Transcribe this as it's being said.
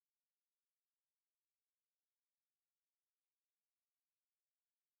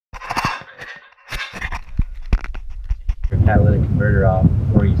catalytic converter off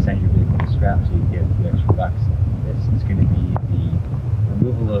before you send your vehicle to scrap so you get a few extra bucks. This is going to be the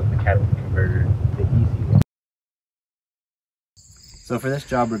removal of the catalytic converter the easy way. So for this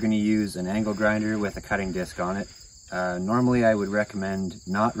job we're going to use an angle grinder with a cutting disc on it. Normally I would recommend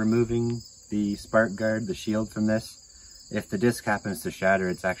not removing the spark guard, the shield from this. If the disc happens to shatter,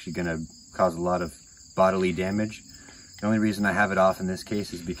 it's actually going to cause a lot of bodily damage. The only reason I have it off in this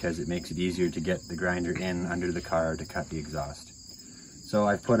case is because it makes it easier to get the grinder in under the car to cut the exhaust. So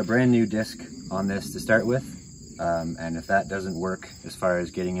I've put a brand new disc on this to start with, and if that doesn't work as far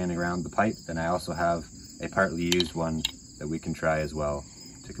as getting in around the pipe, then I also have a partly used one that we can try as well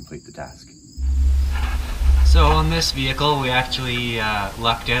to complete the task. So on this vehicle we actually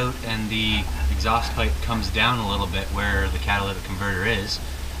lucked out and the exhaust pipe comes down a little bit where the catalytic converter is.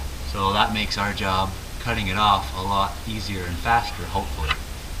 So that makes our job cutting it off a lot easier and faster, hopefully.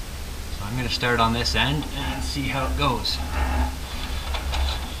 So I'm going to start on this end and see how it goes.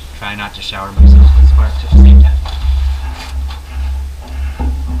 Try not to shower myself with sparks at the same time.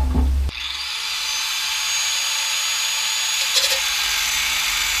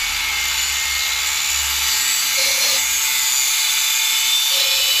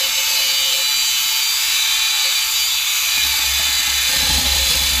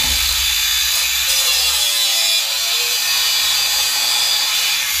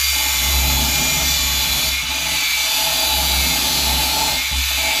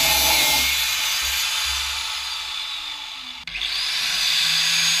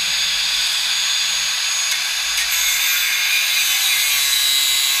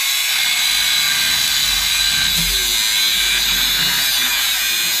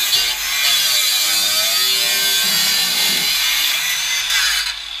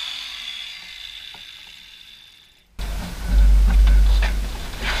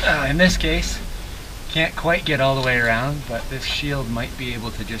 In this case, can't quite get all the way around, but this shield might be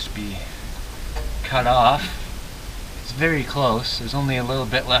able to just be cut off. It's very close. There's only a little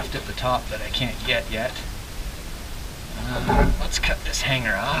bit left at the top that I can't get yet. Let's cut this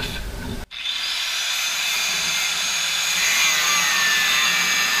hanger off.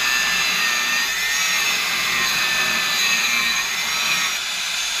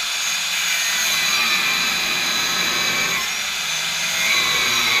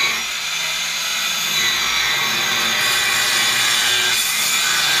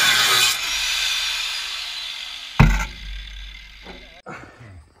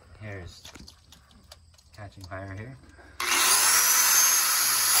 Here's catching fire here.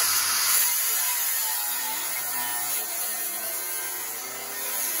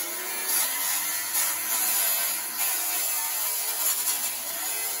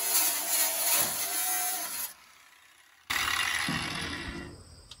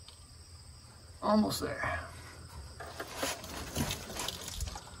 Almost there.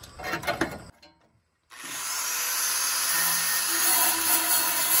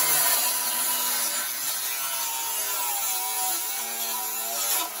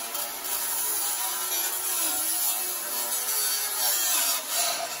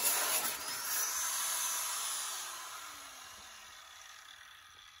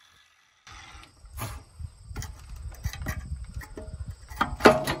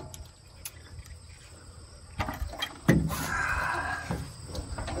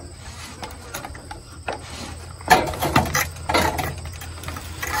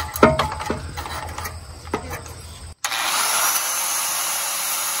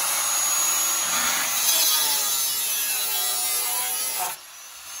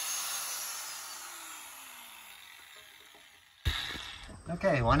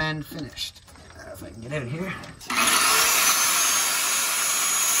 Okay, one end finished. If I can get out of here.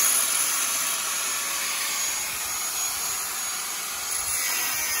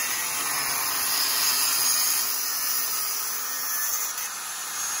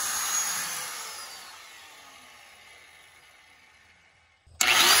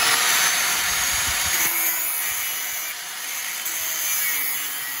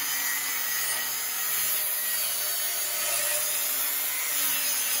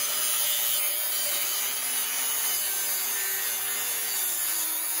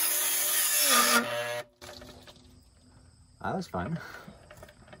 That was fun.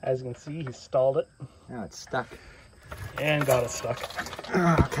 As you can see, he stalled it. Now it's stuck. And got it stuck.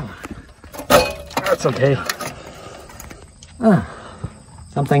 Oh, come on. That's okay.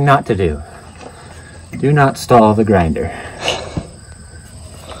 Something not to do. Do not stall the grinder.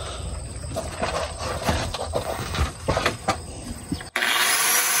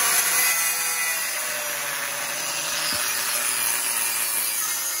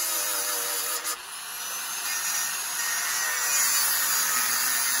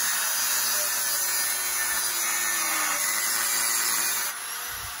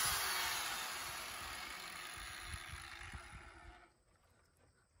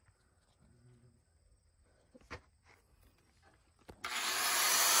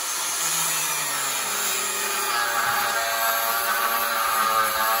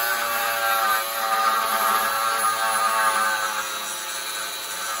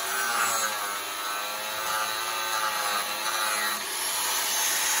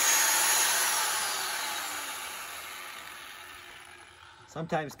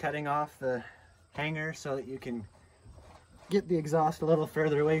 Sometimes cutting off the hanger so that you can get the exhaust a little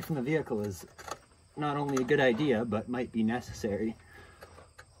further away from the vehicle is not only a good idea, but might be necessary.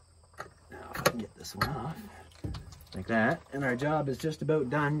 Now if I can get this one off, like that, and our job is just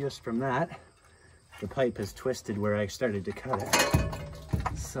about done just from that. The pipe is twisted where I started to cut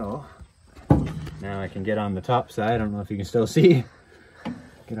it. So, now I can get on the top side. I don't know if you can still see.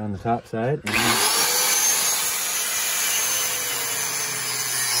 Get on the top side. And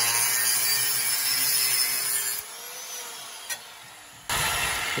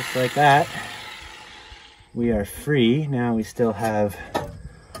just like that, we are free. Now we still have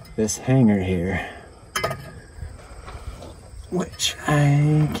this hanger here, which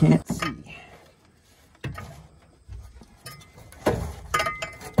I can't see.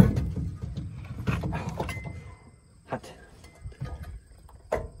 Hot.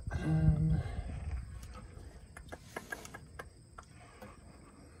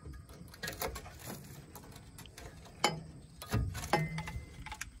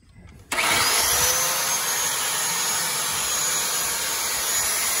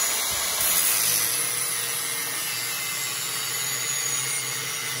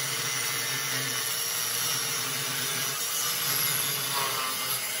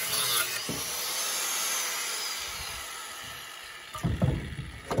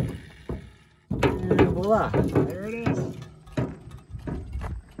 And voila, there